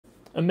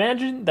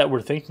Imagine that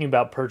we're thinking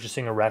about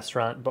purchasing a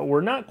restaurant, but we're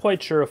not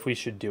quite sure if we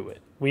should do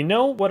it. We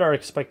know what our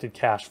expected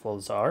cash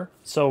flows are,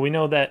 so we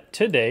know that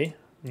today,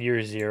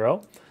 year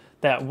zero,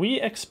 that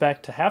we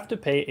expect to have to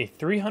pay a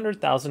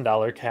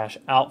 $300,000 cash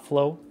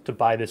outflow to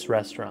buy this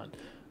restaurant.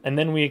 And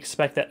then we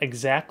expect that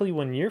exactly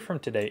 1 year from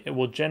today, it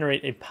will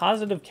generate a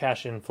positive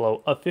cash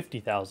inflow of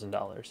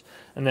 $50,000.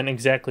 And then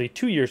exactly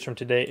 2 years from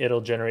today,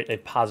 it'll generate a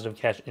positive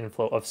cash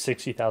inflow of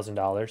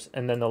 $60,000.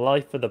 And then the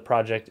life of the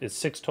project is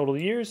 6 total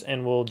years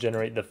and will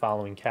generate the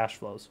following cash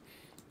flows.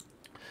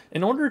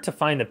 In order to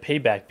find the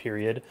payback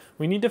period,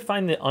 we need to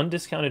find the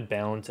undiscounted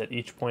balance at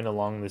each point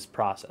along this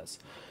process.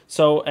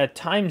 So at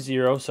time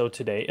zero, so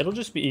today, it'll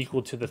just be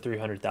equal to the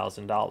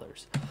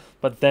 $300,000.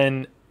 But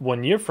then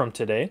 1 year from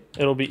today,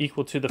 it'll be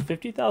equal to the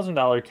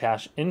 $50,000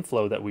 cash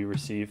inflow that we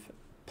receive,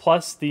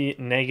 plus the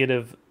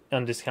negative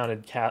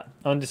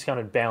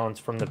undiscounted balance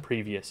from the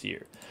previous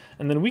year.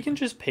 And then we can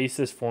just paste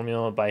this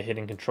formula by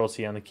hitting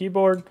Control-C on the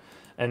keyboard,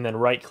 and then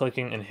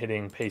right-clicking and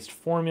hitting Paste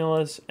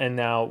Formulas. And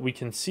now we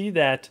can see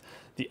that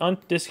the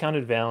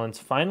undiscounted balance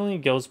finally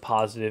goes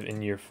positive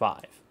in year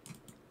 5.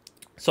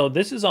 So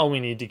this is all we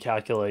need to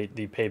calculate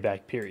the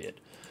payback period.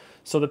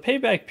 So the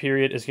payback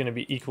period is going to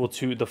be equal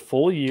to the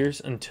full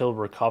years until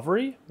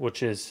recovery,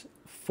 which is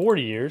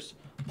 40 years,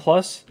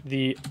 plus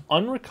the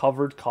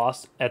unrecovered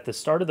cost at the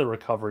start of the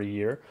recovery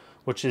year,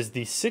 which is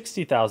the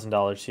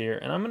 $60,000 here.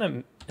 And I'm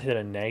going to hit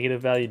a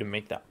negative value to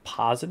make that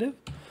positive.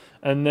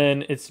 And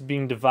then it's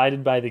being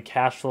divided by the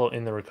cash flow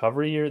in the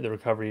recovery year. The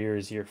recovery year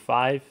is year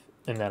 5,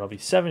 and that'll be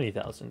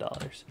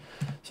 $70,000.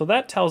 So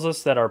that tells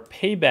us that our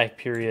payback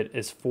period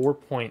is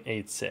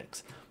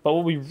 4.86. But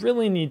what we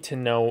really need to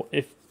know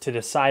to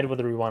decide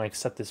whether we want to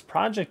accept this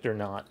project or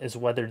not is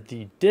whether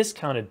the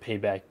discounted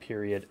payback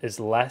period is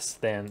less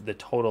than the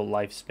total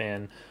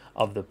lifespan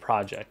of the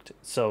project,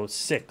 so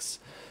 6.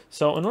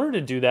 So in order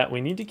to do that,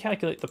 we need to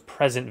calculate the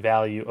present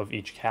value of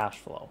each cash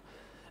flow.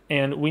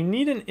 And we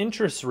need an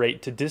interest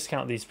rate to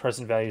discount these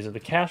present values of the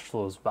cash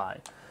flows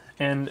by.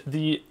 And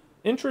the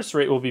interest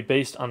rate will be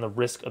based on the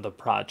risk of the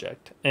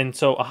project. And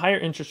so a higher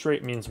interest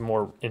rate means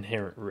more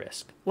inherent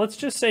risk. Let's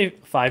just say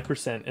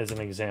 5% as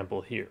an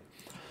example here.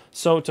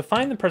 So to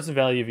find the present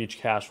value of each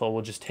cash flow,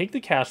 we'll just take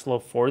the cash flow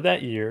for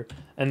that year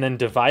and then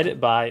divide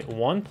it by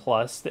 1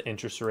 plus the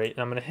interest rate.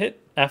 And I'm going to hit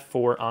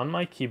F4 on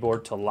my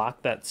keyboard to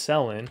lock that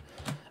cell in.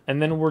 And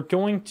then we're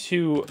going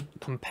to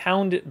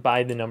compound it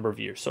by the number of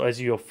years. So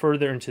as you go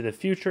further into the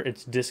future,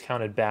 it's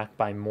discounted back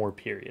by more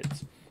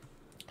periods.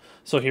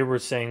 So here we're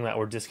saying that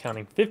we're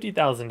discounting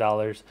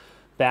 $50,000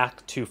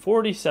 back to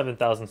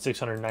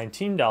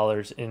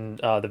 $47,619 in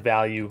the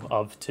value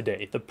of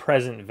today, the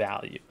present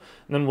value.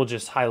 And then we'll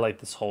just highlight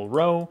this whole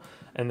row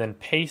and then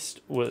paste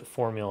with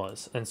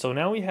formulas. And so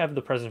now we have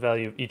the present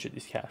value of each of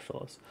these cash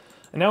flows.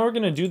 And now we're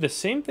going to do the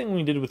same thing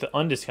we did with the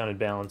undiscounted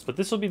balance, but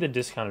this will be the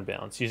discounted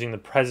balance using the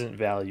present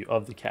value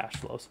of the cash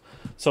flows.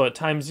 So at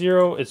time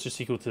zero, it's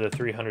just equal to the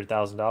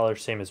 $300,000,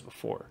 same as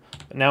before.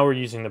 But now we're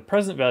using the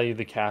present value of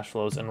the cash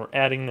flows and we're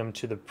adding them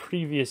to the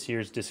previous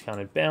year's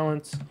discounted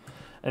balance.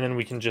 And then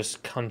we can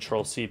just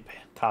Control-C,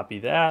 copy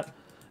that,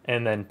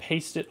 and then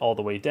paste it all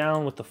the way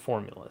down with the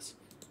formulas.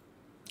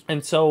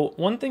 And so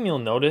one thing you'll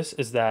notice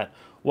is that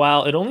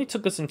while it only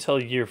took us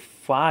until year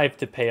 5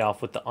 to pay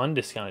off with the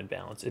undiscounted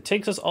balance, it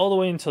takes us all the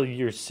way until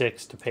year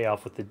 6 to pay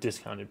off with the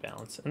discounted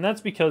balance. And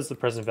that's because the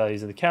present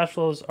values of the cash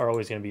flows are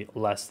always going to be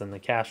less than the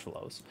cash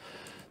flows.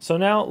 So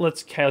now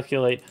let's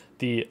calculate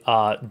the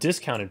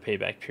discounted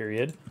payback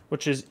period,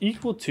 which is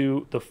equal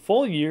to the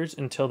full years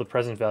until the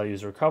present value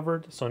is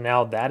recovered. So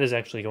now that is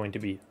actually going to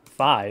be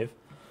 5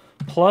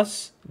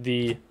 plus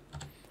the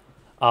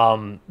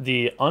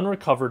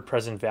unrecovered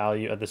present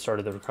value at the start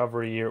of the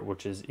recovery year,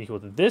 which is equal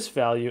to this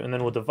value, and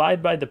then we'll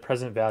divide by the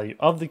present value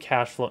of the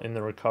cash flow in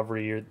the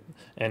recovery year,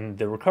 and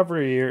the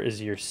recovery year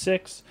is year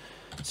 6.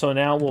 So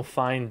now we'll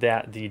find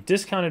that the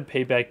discounted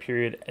payback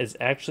period is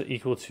actually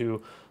equal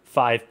to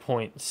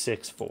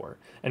 5.64.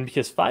 And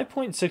because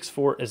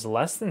 5.64 is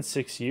less than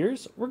 6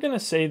 years, we're going to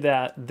say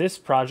that this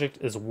project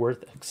is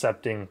worth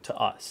accepting to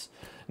us.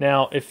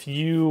 Now, if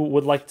you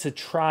would like to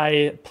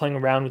try playing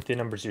around with the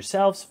numbers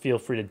yourselves, feel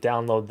free to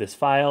download this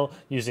file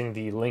using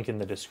the link in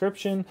the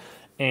description.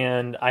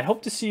 And I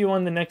hope to see you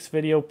on the next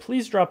video.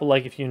 Please drop a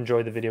like if you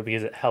enjoyed the video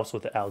because it helps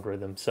with the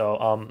algorithm. So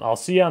I'll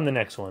see you on the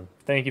next one.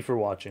 Thank you for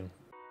watching.